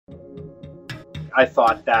I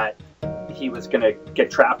thought that he was going to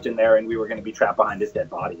get trapped in there and we were going to be trapped behind his dead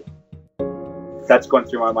body. That's going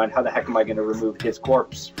through my mind. How the heck am I going to remove his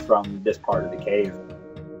corpse from this part of the cave?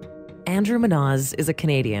 Andrew Manasz is a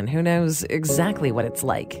Canadian who knows exactly what it's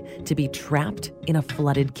like to be trapped in a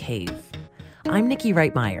flooded cave. I'm Nikki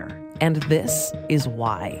Reitmeyer, and this is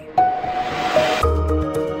Why.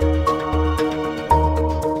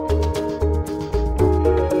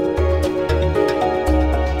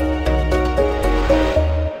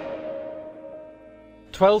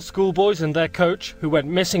 "12 schoolboys and their coach, who went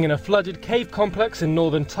missing in a flooded cave complex in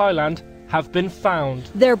northern Thailand, have been found."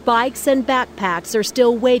 Their bikes and backpacks are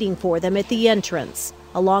still waiting for them at the entrance,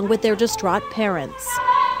 along with their distraught parents.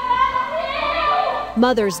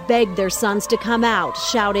 Mothers begged their sons to come out,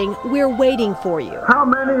 shouting, "We're waiting for you." How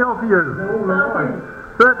many of you?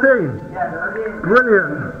 13.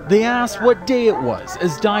 Brilliant. They asked what day it was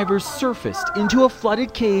as divers surfaced into a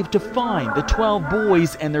flooded cave to find the 12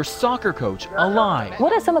 boys and their soccer coach alive.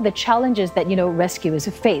 What are some of the challenges that, rescuers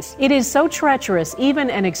face? It is so treacherous.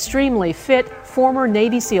 Even an extremely fit former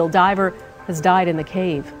Navy SEAL diver has died in the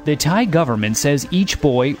cave. The Thai government says each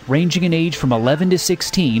boy, ranging in age from 11 to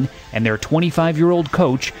 16, and their 25-year-old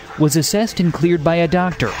coach was assessed and cleared by a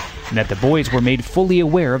doctor, and that the boys were made fully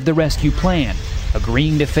aware of the rescue plan,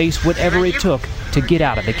 agreeing to face whatever it took to get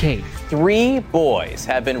out of the cave. 3 boys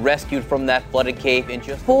have been rescued from that flooded cave in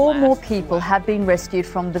just 4 more people have been rescued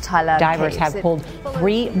from the Thailand Divers caves. have pulled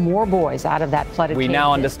 3 more boys out of that flooded We cave.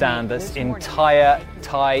 now understand this entire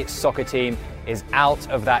Thai soccer team is out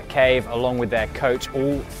of that cave along with their coach.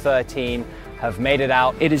 All 13 have made it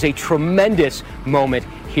out. It is a tremendous moment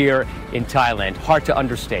here in Thailand. Hard to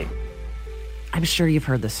understate. I'm sure you've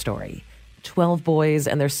heard this story. 12 boys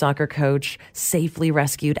and their soccer coach safely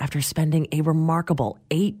rescued after spending a remarkable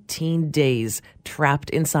 18 days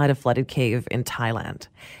trapped inside a flooded cave in Thailand.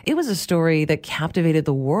 It was a story that captivated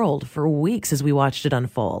the world for weeks as we watched it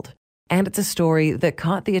unfold. And it's a story that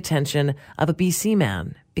caught the attention of a BC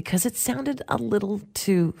man because it sounded a little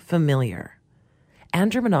too familiar.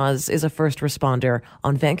 Andrew Manasz is a first responder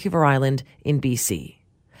on Vancouver Island in BC.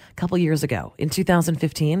 A couple years ago, in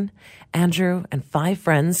 2015, Andrew and 5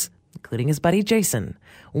 friends, including his buddy Jason,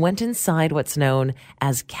 went inside what's known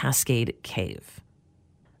as Cascade Cave.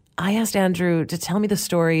 I asked Andrew to tell me the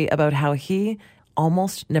story about how he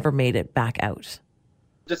almost never made it back out.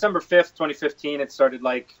 December 5th, 2015, it started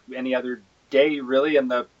like any other day, really, in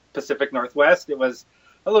the Pacific Northwest. It was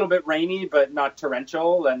a little bit rainy, but not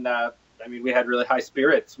torrential. And, we had really high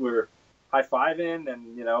spirits. We were high-fiving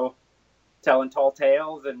and, telling tall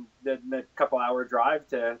tales, and then a couple-hour drive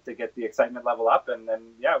to get the excitement level up. And then,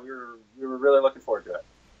 we were really looking forward to it.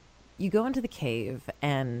 You go into the cave,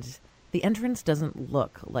 and the entrance doesn't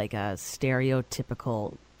look like a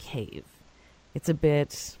stereotypical cave. It's a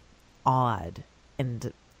bit odd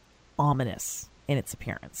and ominous in its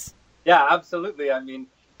appearance. Yeah, absolutely.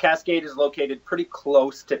 Cascade is located pretty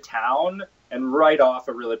close to town and right off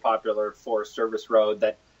a really popular Forest Service road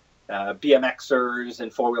that BMXers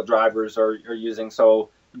and four-wheel drivers are using. So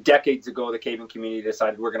decades ago, the caving community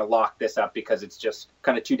decided we're going to lock this up because it's just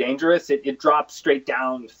kind of too dangerous. It drops straight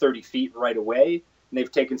down 30 feet right away. And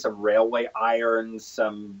they've taken some railway irons,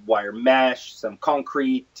 some wire mesh, some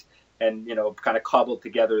concrete, and, kind of cobbled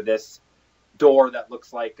together this door that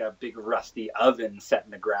looks like a big rusty oven set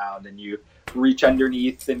in the ground, and you reach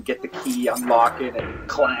underneath and get the key, unlock it, and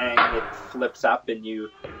clang, it flips up, and you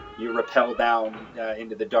rappel down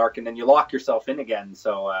into the dark, and then you lock yourself in again.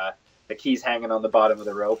 So the key's hanging on the bottom of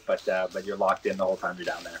the rope, but you're locked in the whole time you're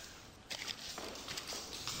down there.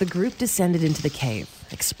 The group descended into the cave,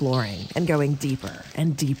 exploring and going deeper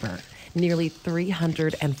and deeper, nearly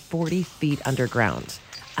 340 feet underground,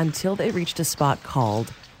 until they reached a spot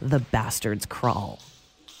called the Bastard's Crawl.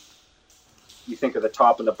 You think of the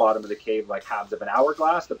top and the bottom of the cave like halves of an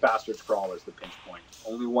hourglass. The Bastard's Crawl is the pinch point.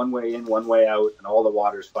 Only one way in, one way out, and all the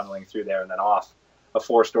water's funneling through there and then off a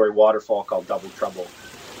 4-story waterfall called Double Trouble.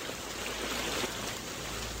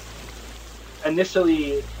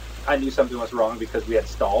 Initially, I knew something was wrong because we had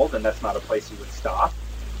stalled, and that's not a place you would stop.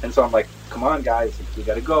 And so I'm like, come on, guys, we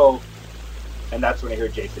got to go. And that's when I hear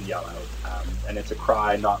Jason yell out. And it's a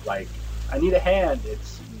cry, not like, I need a hand.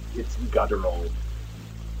 It's guttural,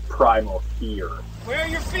 primal fear. Where are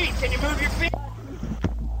your feet? Can you move your feet?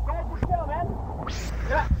 Guys, just go, man.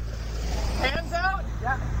 Yeah. Hands out?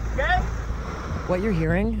 Yeah. Okay? What you're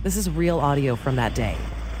hearing, this is real audio from that day.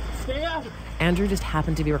 Stay up. Andrew just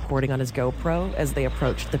happened to be recording on his GoPro as they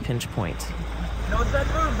approached the pinch point. Notice that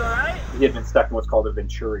moves, all right? He had been stuck in what's called a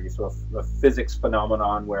venturi, so a physics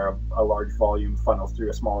phenomenon where a large volume funnels through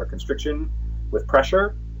a smaller constriction with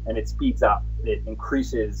pressure, and it speeds up. It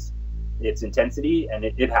increases its intensity, and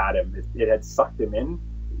it had him. It had sucked him in.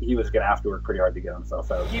 He was going to have to work pretty hard to get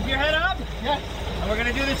himself out. Keep your head up. Yeah. And we're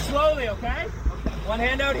going to do this slowly, okay? One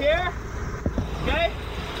hand out here. Okay?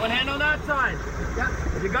 One hand on that side.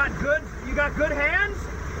 Yeah. You got good hands?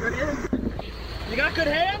 Good hands. You got good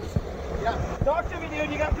hands? Yeah. Talk to me,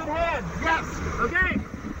 dude. You got good hands? Yes. Okay.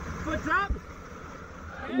 Foot's up.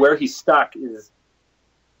 Where he's stuck is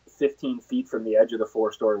 15 feet from the edge of the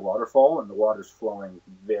 4-story waterfall, and the water's flowing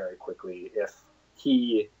very quickly. If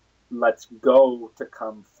he lets go to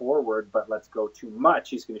come forward, but lets go too much,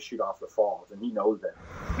 he's going to shoot off the falls, and he knows it.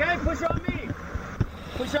 Okay, push on me.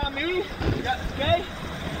 Push on me. Yeah, okay.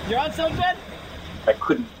 You're on something? I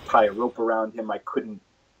couldn't tie a rope around him. I couldn't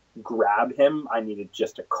grab him. I needed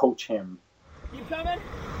just to coach him. Keep coming.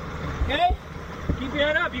 Okay. Keep your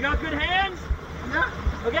head up. You got good hands? Yeah.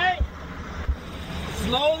 Okay.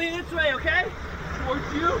 Slowly this way, okay?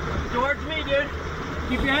 Towards you. Towards me, dude.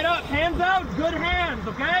 Keep your head up. Hands out. Good hands,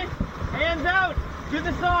 okay? Hands out. To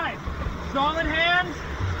the side. Solid hands.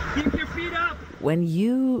 Keep your feet up. When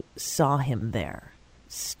you saw him there,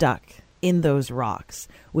 stuck in those rocks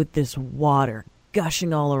with this water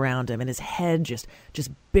gushing all around him and his head just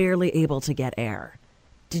barely able to get air,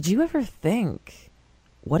 did you ever think,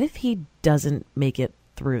 what if he doesn't make it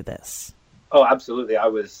through this? Oh, absolutely. I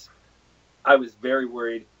was very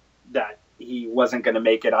worried that he wasn't going to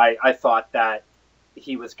make it. I thought that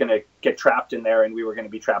he was going to get trapped in there and we were going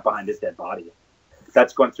to be trapped behind his dead body.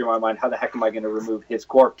 That's going through my mind. How the heck am I going to remove his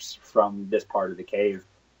corpse from this part of the cave?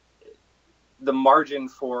 The margin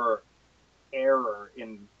for error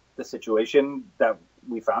in the situation that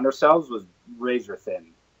we found ourselves was razor thin.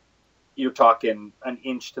 You're talking an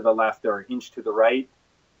inch to the left or an inch to the right,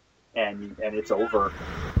 and it's over.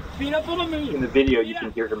 Feet up on me. In the video, you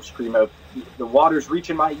can hear him scream out, "The water's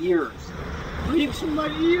reaching my ears." Reaching my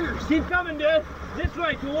ears. Keep coming, dude. This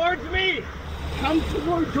way, towards me. Come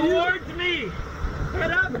towards me.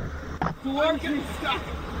 Head up. Towards me. Stuck.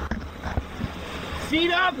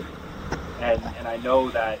 Feet up. And I know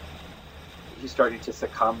that he's starting to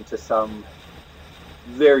succumb to some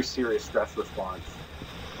very serious stress response.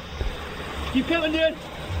 Keep coming, dude.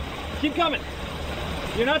 Keep coming.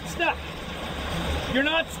 You're not stuck. You're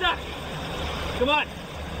not stuck. Come on.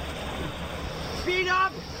 Feet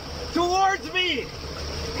up. Towards me.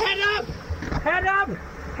 Head up. Head up.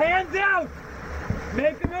 Hands out.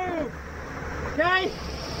 Make a move. Okay?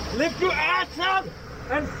 Lift your ass up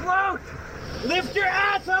and float. Lift your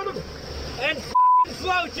ass up and f***ing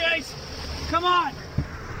float, Chase. Come on.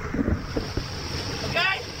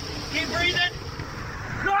 Okay? Keep breathing.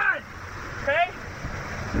 Good. Okay?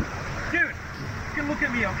 Dude, you can look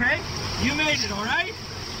at me, okay? You made it, all right?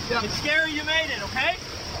 Yeah. It's scary, you made it, okay?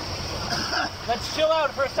 Let's chill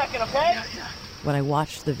out for a second, okay? Yeah. When I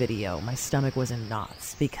watched the video, my stomach was in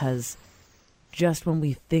knots because just when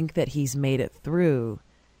we think that he's made it through,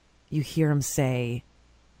 you hear him say,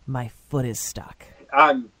 "My foot is stuck."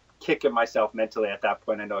 I'm kicking myself mentally at that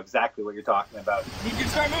point. I know exactly what you're talking about. You can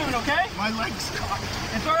start moving, okay? My leg's caught.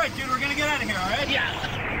 It's all right, dude. We're going to get out of here, all right?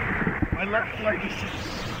 Yeah. My left leg is just...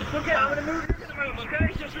 It's okay. I'm going to move. You're going to move,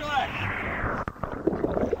 okay? Just relax.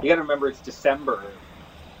 You got to remember it's December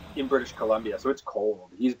in British Columbia, so it's cold.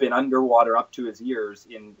 He's been underwater up to his ears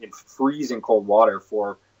in freezing cold water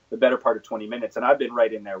for the better part of 20 minutes, and I've been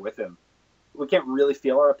right in there with him. We can't really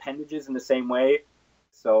feel our appendages in the same way,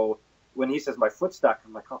 so when he says my foot's stuck,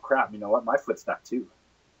 I'm like, oh crap, you know what? My foot's stuck too.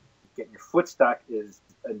 Getting your foot stuck is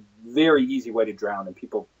a very easy way to drown, and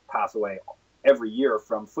people pass away every year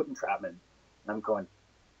from foot entrapment. And I'm going,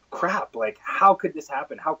 crap, like how could this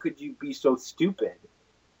happen? How could you be so stupid?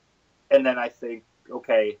 And then I think,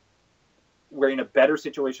 okay, we're in a better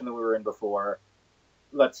situation than we were in before.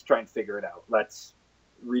 Let's try and figure it out. Let's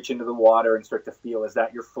reach into the water and start to feel, is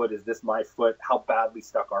that your foot? Is this my foot? How badly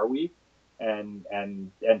stuck are we? And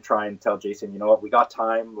try and tell Jason, you know what, we got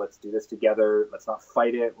time. Let's do this together. Let's not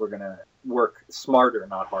fight it. We're going to work smarter,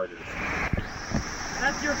 not harder.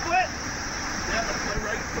 That's your foot? Yeah, that's my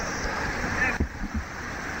right foot. Okay.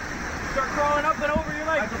 Start crawling up and over your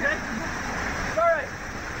legs, okay? All right.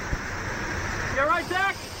 You all right,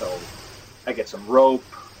 Zach? So I get some rope.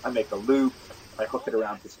 I make a loop. I hook it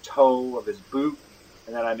around his toe of his boot.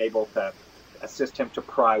 And then I'm able to assist him to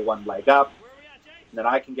pry one leg up. And then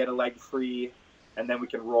I can get a leg free, and then we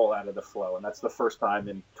can roll out of the flow. And that's the first time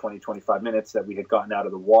in 20-25 minutes that we had gotten out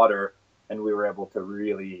of the water, and we were able to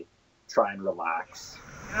really try and relax.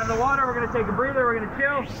 Out of the water, we're going to take a breather, we're going to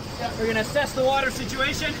chill. Yeah. We're going to assess the water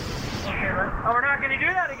situation. Okay, right. Oh, we're not going to do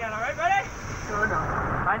that again, all right, buddy? Sure not.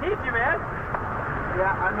 I need you, man. Yeah,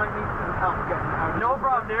 I might need some help getting out. No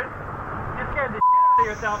problem, dude. You scared the shit out of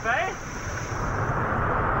yourself, eh?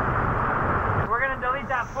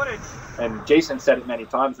 And Jason said it many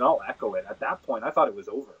times, and I'll echo it. At that point, I thought it was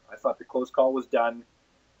over. I thought the close call was done.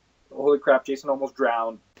 Holy crap, Jason almost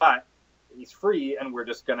drowned, but he's free, and we're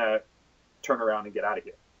just going to turn around and get out of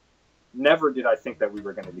here. Never did I think that we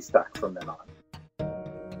were going to be stuck from then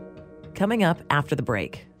on. Coming up after the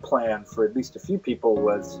break. Plan for at least a few people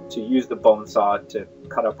was to use the bone saw to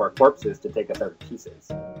cut up our corpses to take us out of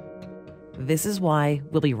pieces. This is why.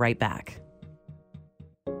 We'll be right back.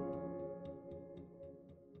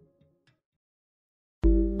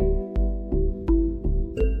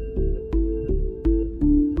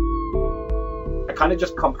 Kind of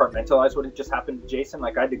just compartmentalized what had just happened to Jason.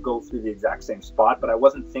 Like, I had to go through the exact same spot, but I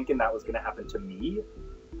wasn't thinking that was going to happen to me.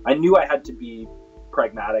 I knew I had to be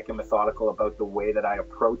pragmatic and methodical about the way that I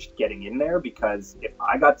approached getting in there, because if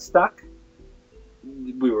I got stuck,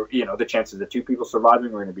 we were, the chances of two people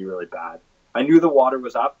surviving were going to be really bad. I knew the water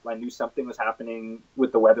was up. I knew something was happening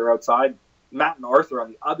with the weather outside. Matt and Arthur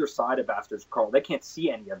on the other side of Bastard's Crawl, they can't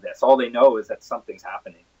see any of this. All they know is that something's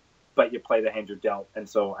happening. But you play the hand you're dealt. And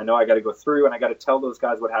so I know I got to go through and I got to tell those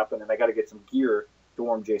guys what happened, and I got to get some gear to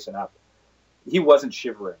warm Jason up. He wasn't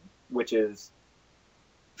shivering, which is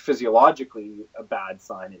physiologically a bad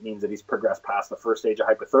sign. It means that he's progressed past the first stage of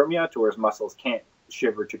hypothermia to where his muscles can't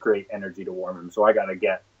shiver to create energy to warm him. So I got to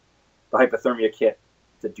get the hypothermia kit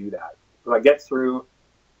to do that. So I get through,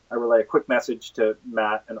 I relay a quick message to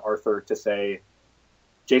Matt and Arthur to say,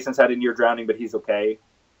 Jason's had a near drowning, but he's okay.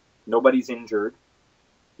 Nobody's injured.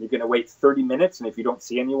 You're going to wait 30 minutes, and if you don't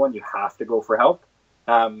see anyone, you have to go for help.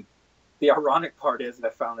 The ironic part is, and I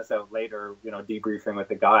found this out later, debriefing with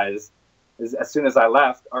the guys, is as soon as I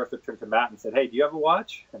left, Arthur turned to Matt and said, "Hey, do you have a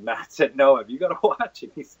watch?" And Matt said, "No. Have you got a watch?"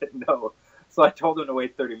 And he said, "No." So I told him to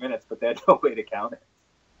wait 30 minutes, but they had no way to count it.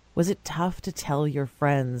 Was it tough to tell your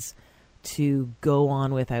friends to go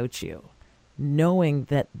on without you, knowing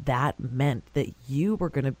that that meant that you were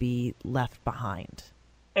going to be left behind?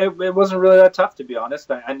 It wasn't really that tough, to be honest.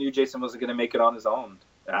 I knew Jason wasn't going to make it on his own.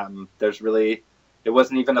 It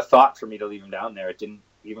wasn't even a thought for me to leave him down there. It didn't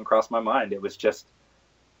even cross my mind. It was just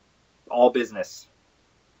all business.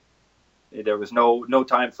 There was no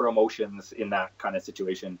time for emotions in that kind of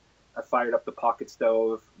situation. I fired up the pocket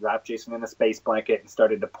stove, wrapped Jason in a space blanket, and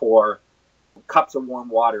started to pour cups of warm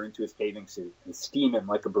water into his caving suit and steam him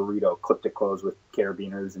like a burrito, clipped it closed with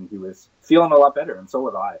carabiners, and he was feeling a lot better, and so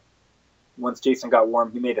was I. Once Jason got warm,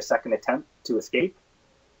 he made a second attempt to escape,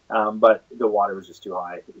 but the water was just too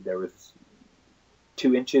high. There was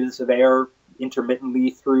 2 inches of air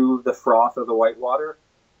intermittently through the froth of the white water,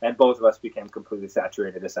 and both of us became completely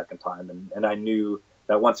saturated a second time. And I knew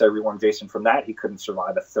that once I rewarmed Jason from that, he couldn't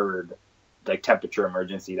survive a third temperature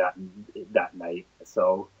emergency that night.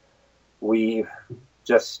 So we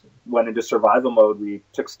just went into survival mode. We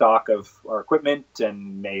took stock of our equipment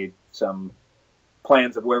and made some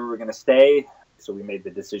plans of where we were going to stay. So we made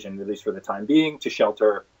the decision, at least for the time being, to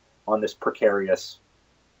shelter on this precarious,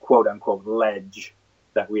 quote unquote, ledge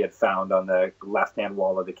that we had found on the left-hand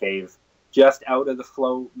wall of the cave, just out of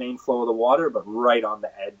the main flow of the water, but right on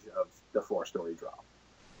the edge of the 4-story drop.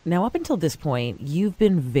 Now, up until this point, you've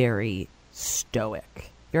been very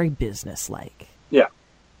stoic, very businesslike. Yeah.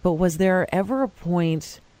 But was there ever a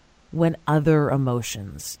point when other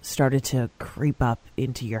emotions started to creep up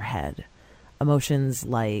into your head? Emotions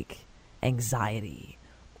like anxiety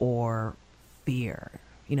or fear,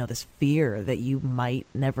 this fear that you might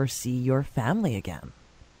never see your family again.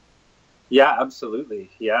 Yeah,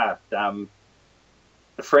 absolutely. Yeah.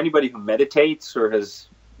 For anybody who meditates or has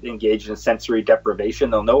engaged in sensory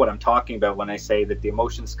deprivation, they'll know what I'm talking about when I say that the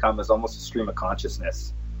emotions come as almost a stream of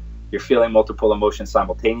consciousness. You're feeling multiple emotions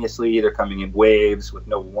simultaneously. They're coming in waves with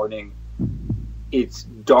no warning. It's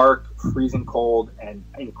dark, freezing cold, and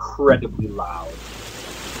incredibly loud.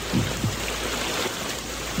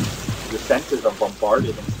 Your senses are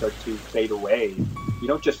bombarded and start to fade away. You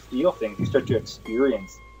don't just feel things, you start to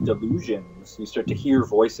experience delusions. You start to hear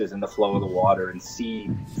voices in the flow of the water and see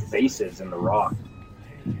faces in the rock.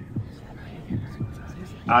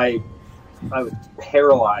 I was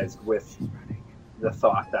paralyzed with the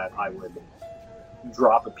thought that I would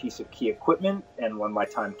drop a piece of key equipment, and when my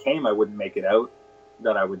time came, I wouldn't make it out,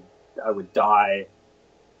 that I would die,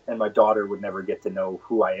 and my daughter would never get to know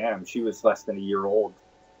who I am. She was less than a year old.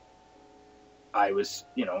 I was,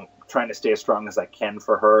 trying to stay as strong as I can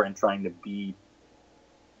for her and trying to be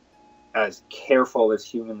as careful as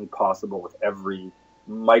humanly possible with every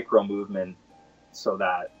micro movement so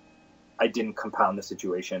that I didn't compound the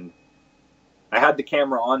situation. I had the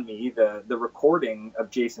camera on me. The recording of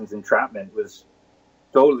Jason's entrapment was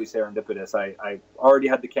totally serendipitous. I already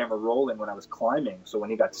had the camera rolling when I was climbing, so when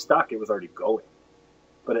he got stuck, it was already going.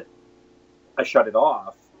 But I shut it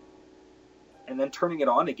off And then turning it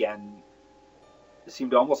on again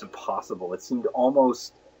seemed almost impossible. It seemed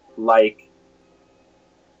almost like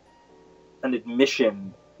an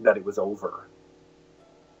admission that it was over.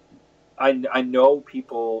 I know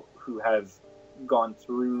people who have gone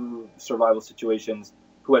through survival situations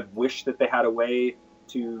who had wished that they had a way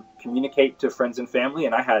to communicate to friends and family,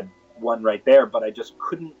 and I had one right there, but I just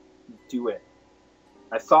couldn't do it.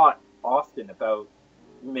 I thought often about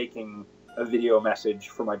making a video message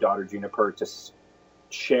for my daughter Juniper to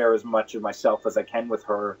share as much of myself as I can with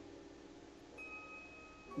her,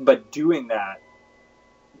 but doing that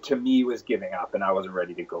to me was giving up, and I wasn't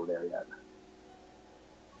ready to go there yet.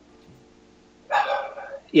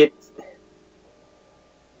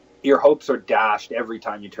 Your hopes are dashed every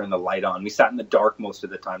time you turn the light on. We sat in the dark most of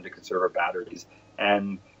the time to conserve our batteries,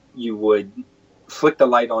 and you would flick the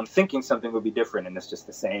light on thinking something would be different, and it's just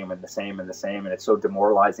the same and the same and the same, and it's so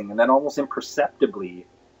demoralizing. And then almost imperceptibly,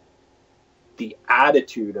 the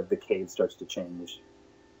attitude of the cave starts to change.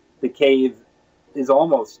 The cave is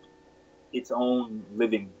almost its own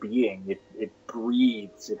living being. It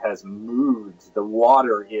breathes, it has moods. The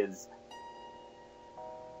water is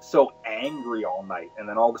so angry all night, and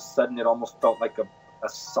then all of a sudden it almost felt like a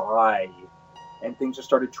sigh, and things just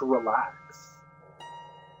started to relax.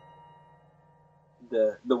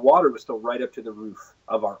 The water was still right up to the roof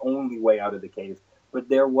of our only way out of the cave, but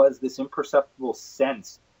there was this imperceptible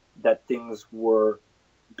sense that things were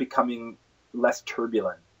becoming less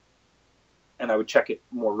turbulent, and I would check it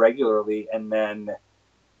more regularly, and then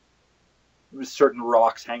certain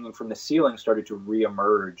rocks hanging from the ceiling started to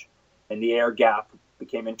reemerge, and the air gap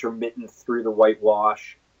became intermittent through the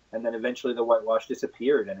whitewash, and then eventually the whitewash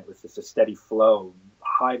disappeared, and it was just a steady flow,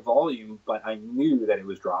 high volume, but I knew that it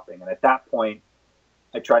was dropping. And at that point,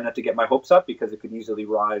 I tried not to get my hopes up because it could easily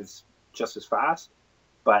rise just as fast.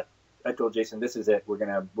 But I told Jason, this is it. We're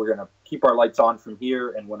gonna keep our lights on from here,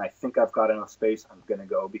 and when I think I've got enough space, I'm gonna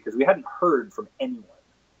go, because we hadn't heard from anyone.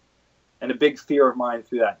 And a big fear of mine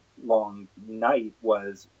through that long night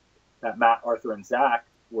was that Matt, Arthur, and Zach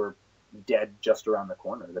were dead just around the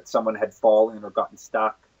corner, that someone had fallen or gotten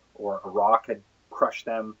stuck, or a rock had crushed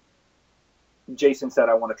them. Jason said,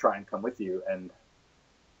 I want to try and come with you. And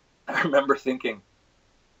I remember thinking,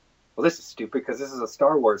 well, this is stupid because this is a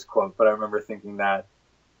Star Wars quote, but I remember thinking that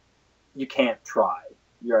you can't try.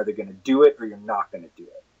 You're either going to do it or you're not going to do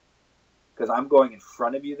it. Because I'm going in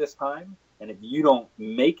front of you this time, and if you don't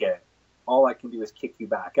make it, all I can do is kick you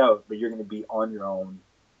back out, but you're going to be on your own,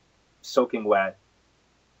 soaking wet,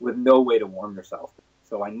 with no way to warm yourself.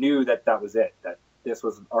 So I knew that that was it, that this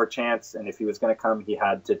was our chance, and if he was going to come, he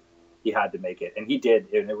had to make it. And he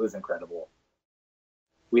did, and it was incredible.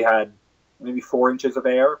 We had maybe 4 inches of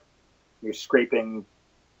air. You're scraping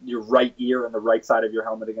your right ear and the right side of your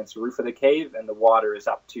helmet against the roof of the cave, and the water is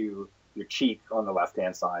up to your cheek on the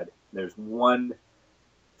left-hand side. There's one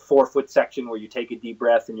 4-foot section where you take a deep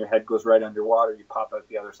breath and your head goes right underwater, you pop out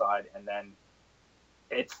the other side, and then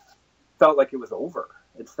it felt like it was over.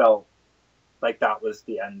 It felt like that was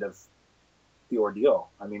the end of the ordeal.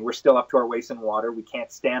 I mean, we're still up to our waist in water. We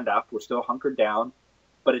can't stand up. We're still hunkered down,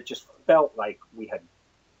 but it just felt like we had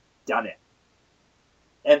done it.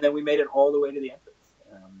 And then we made it all the way to the entrance,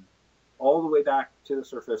 all the way back to the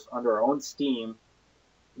surface under our own steam.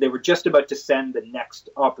 They were just about to send the next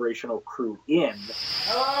operational crew in.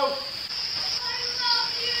 Hello!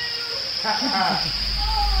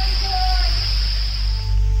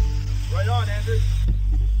 Right on, Andrew.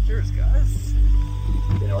 Cheers, guys.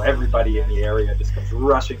 You know, everybody in the area just comes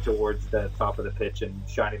rushing towards the top of the pitch and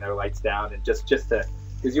shining their lights down, and just to,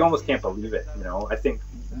 because you almost can't believe it. You know, I think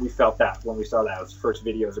we felt that when we saw those first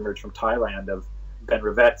videos emerge from Thailand of Ben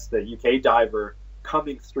Rivets, the UK diver,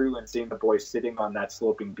 coming through and seeing the boys sitting on that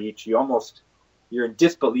sloping beach. You're in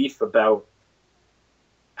disbelief about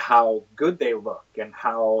how good they look and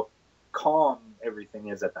how calm everything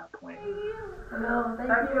is at that point. Hello,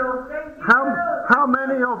 thank you. How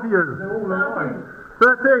many of you?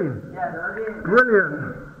 13. Yeah, 13.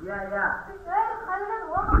 Brilliant. Yeah.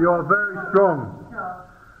 You are very strong.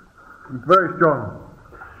 Very strong.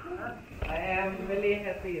 I am really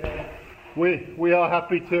happy. We are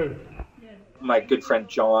happy too. My good friend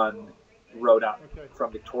John rode up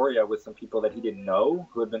from Victoria with some people that he didn't know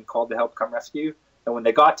who had been called to help come rescue. And when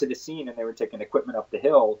they got to the scene and they were taking equipment up the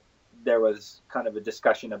hill, there was kind of a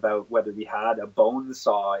discussion about whether we had a bone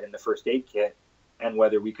saw in the first aid kit and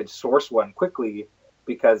whether we could source one quickly,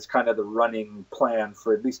 because kind of the running plan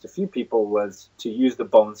for at least a few people was to use the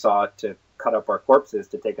bone saw to cut up our corpses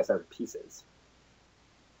to take us out of pieces.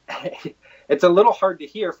 It's a little hard to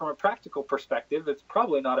hear from a practical perspective. It's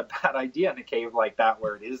probably not a bad idea in a cave like that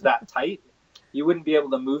where it is that tight. You wouldn't be able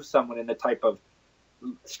to move someone in the type of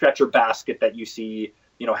stretcher basket that you see,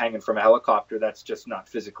 hanging from a helicopter. That's just not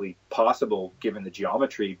physically possible given the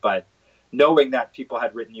geometry. But knowing that people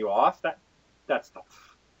had written you off, that's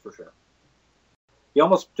tough for sure. You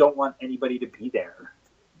almost don't want anybody to be there.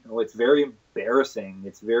 It's very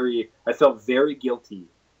embarrassing. I felt very guilty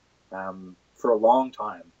for a long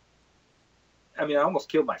time. I mean, I almost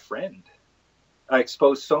killed my friend. I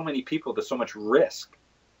exposed so many people to so much risk.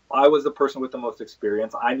 I was the person with the most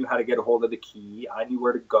experience. I knew how to get a hold of the key. I knew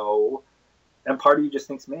where to go. And part of you just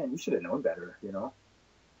thinks, man, you should have known better,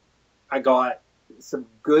 I got some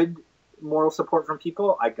good moral support from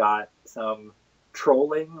people. I got some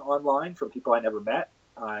trolling online from people I never met.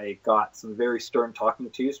 I got some very stern talking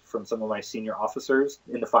tos from some of my senior officers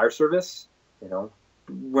in the fire service.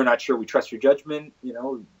 We're not sure we trust your judgment.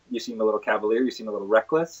 You seem a little cavalier, you seem a little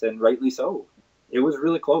reckless, and rightly so. It was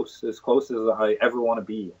really close as I ever want to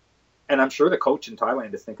be. And I'm sure the coach in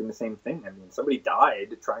Thailand is thinking the same thing. I mean, somebody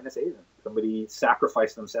died trying to save him. Somebody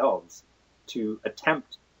sacrificed themselves to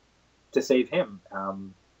attempt to save him.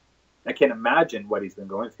 I can't imagine what he's been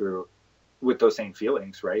going through with those same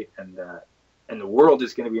feelings, right? And the world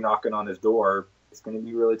is going to be knocking on his door. It's going to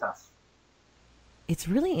be really tough. It's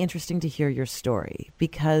really interesting to hear your story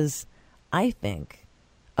because I think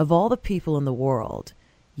of all the people in the world,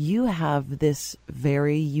 you have this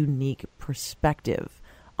very unique perspective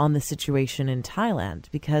on the situation in Thailand,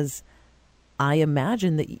 because I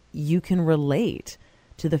imagine that you can relate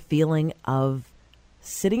to the feeling of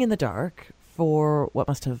sitting in the dark for what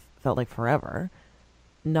must have felt like forever,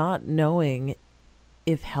 not knowing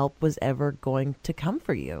if help was ever going to come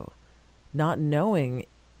for you, not knowing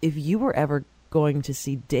if you were ever going to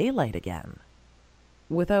see daylight again.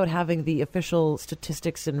 Without having the official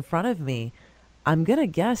statistics in front of me, I'm going to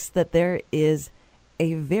guess that there is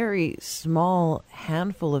a very small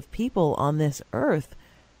handful of people on this earth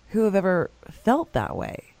who have ever felt that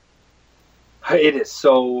way. It is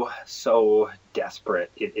so, so desperate.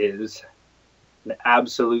 It is an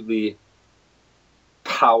absolutely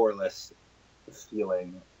powerless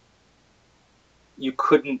feeling. You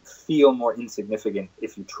couldn't feel more insignificant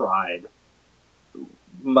if you tried.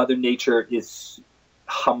 Mother Nature is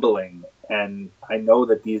humbling, and I know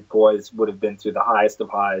that these boys would have been through the highest of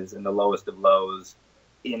highs and the lowest of lows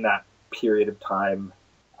in that period of time.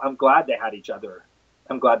 I'm glad they had each other.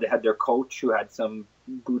 I'm glad they had their coach who had some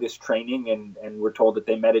Buddhist training and were told that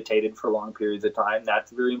they meditated for long periods of time.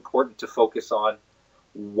 That's very important to focus on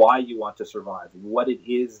why you want to survive, what it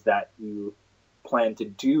is that you plan to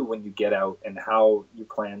do when you get out, and how you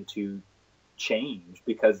plan to change,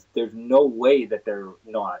 because there's no way that they're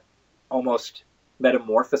not almost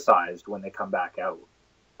metamorphosized when they come back out.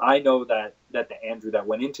 I know that the Andrew that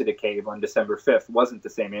went into the cave on December 5th wasn't the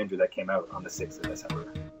same Andrew that came out on the 6th of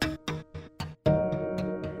December.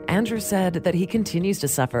 Andrew said that he continues to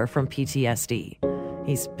suffer from PTSD.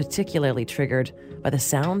 He's particularly triggered by the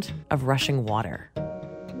sound of rushing water.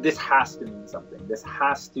 This has to mean something. This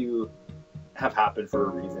has to have happened for a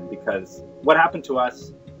reason, because what happened to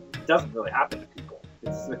us doesn't really happen to people.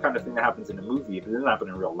 It's the kind of thing that happens in a movie, but it doesn't happen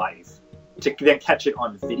in real life. To then catch it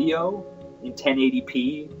on video in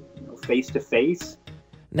 1080p, face to face.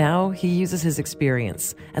 Now he uses his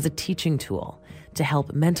experience as a teaching tool to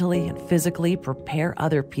help mentally and physically prepare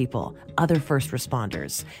other people, other first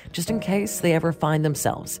responders, just in case they ever find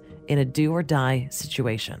themselves in a do or die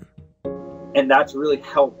situation. And that's really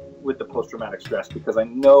helped with the post-traumatic stress, because I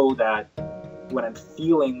know that when I'm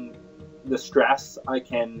feeling the stress, I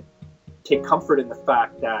can take comfort in the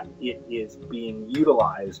fact that it is being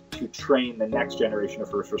utilized to train the next generation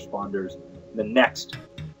of first responders, the next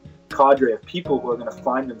cadre of people who are going to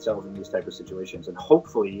find themselves in these type of situations. And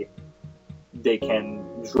hopefully they can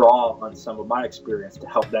draw on some of my experience to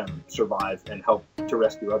help them survive and help to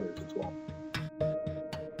rescue others as well.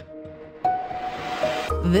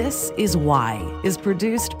 This Is Why is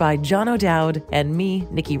produced by John O'Dowd and me,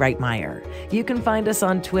 Nikki Reitmeyer. You can find us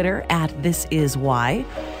on Twitter at This Is Why,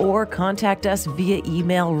 or contact us via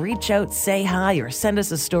email, reach out, say hi, or send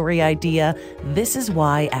us a story idea,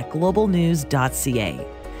 thisiswhy@globalnews.ca.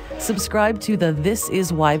 Subscribe to the This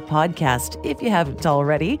Is Why podcast if you haven't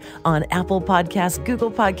already on Apple Podcasts,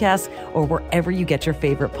 Google Podcasts, or wherever you get your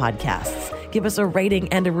favorite podcasts. Give us a rating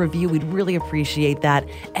and a review. We'd really appreciate that.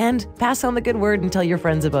 And pass on the good word and tell your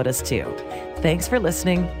friends about us too. Thanks for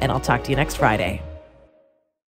listening, and I'll talk to you next Friday.